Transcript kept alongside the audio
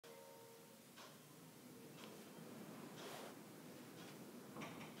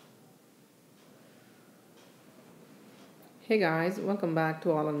Hey guys, welcome back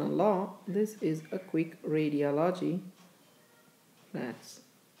to All in One Law. This is a quick radiology class,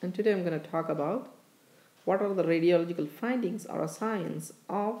 and today I'm going to talk about what are the radiological findings or signs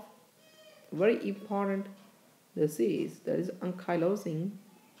of very important disease, that is ankylosing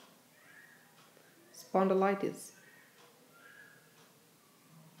spondylitis.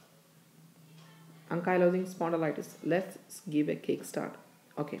 Ankylosing spondylitis. Let's give a kickstart.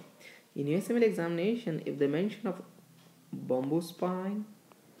 Okay, in USML examination, if they mention of bamboo spine,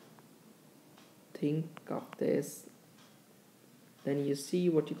 think of this. Then you see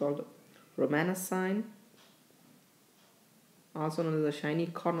what you call the Romanes sign, also known as the shiny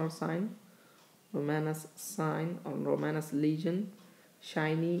corner sign, Romanes sign or Romanes lesion,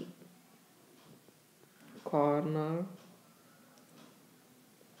 shiny corner,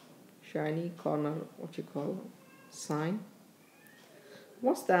 what you call sign.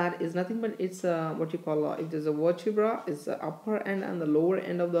 What's that? Is nothing but it's what you call if there's a vertebra, is the upper end and the lower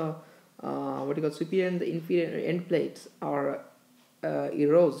end of the what you call superior and the inferior end plates are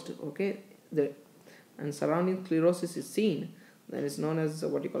erased. Okay, and surrounding sclerosis is seen. Then it's known as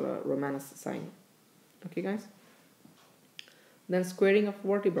what you call a Romanes sign. Okay, guys. Then squaring of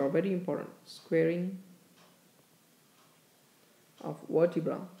vertebra, very important. Squaring of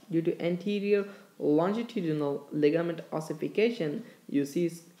vertebra due to anterior longitudinal ligament ossification, you see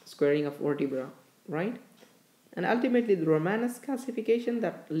squaring of vertebra, right? And ultimately the Romanes calcification,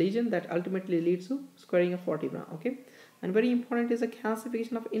 that lesion that ultimately leads to squaring of vertebra. Okay, and very important is a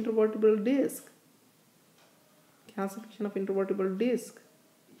calcification of intervertebral disc. Calcification of intervertebral disc,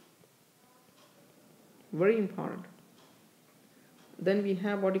 very important. Then we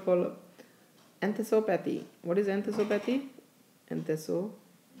have what you call enthesopathy. What is enthesopathy? Enthesopathy.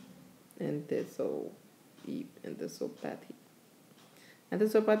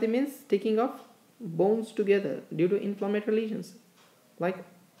 Enthesopathy means sticking of bones together due to inflammatory lesions, like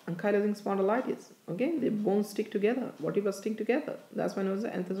ankylosing spondylitis. Okay, the bones stick together. Whatever stick together, that's why known as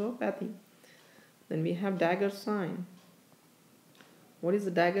enthesopathy. Then we have dagger sign. What is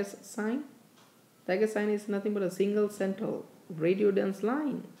the dagger sign? Dagger sign is nothing but a single central radiodense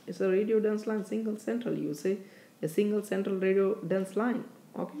line. It's a radiodense line, single central. You say a single central radiodense line.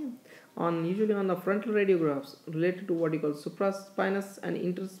 Okay, usually on the frontal radiographs related to what you call supraspinous and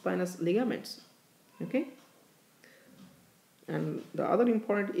interspinous ligaments. Okay, and the other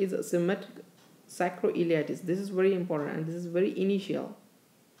important is symmetric sacroiliitis. This is very important and this is very initial.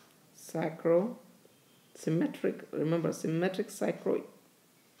 Symmetric, remember, symmetric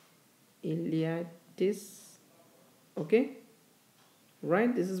sacroiliitis. Okay,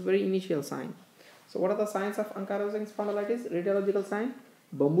 right, this is very initial sign. So what are the signs of ankylosing spondylitis? Radiological sign: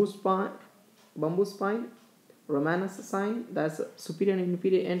 bamboo spine, Romanes sign, that's superior and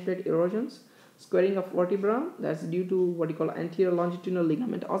inferior end plate erosions, squaring of vertebra, that's due to what you call anterior longitudinal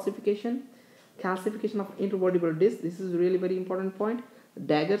ligament ossification, calcification of intervertebral disc. This is really very important point.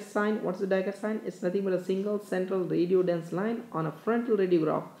 Dagger sign. What's the dagger sign? It's nothing but a single central radiodense line on a frontal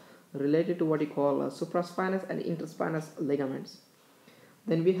radiograph related to what you call supraspinous and interspinous ligaments.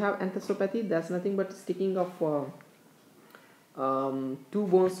 Then we have enthesopathy. That's nothing but sticking of two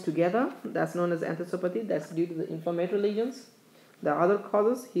bones together. That's known as enthesopathy. That's due to the inflammatory lesions. The other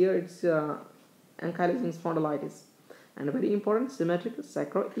causes here, it's ankylosing spondylitis, and very important, symmetric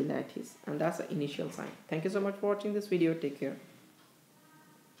sacroiliitis, and that's the initial sign. Thank you so much for watching this video. Take care.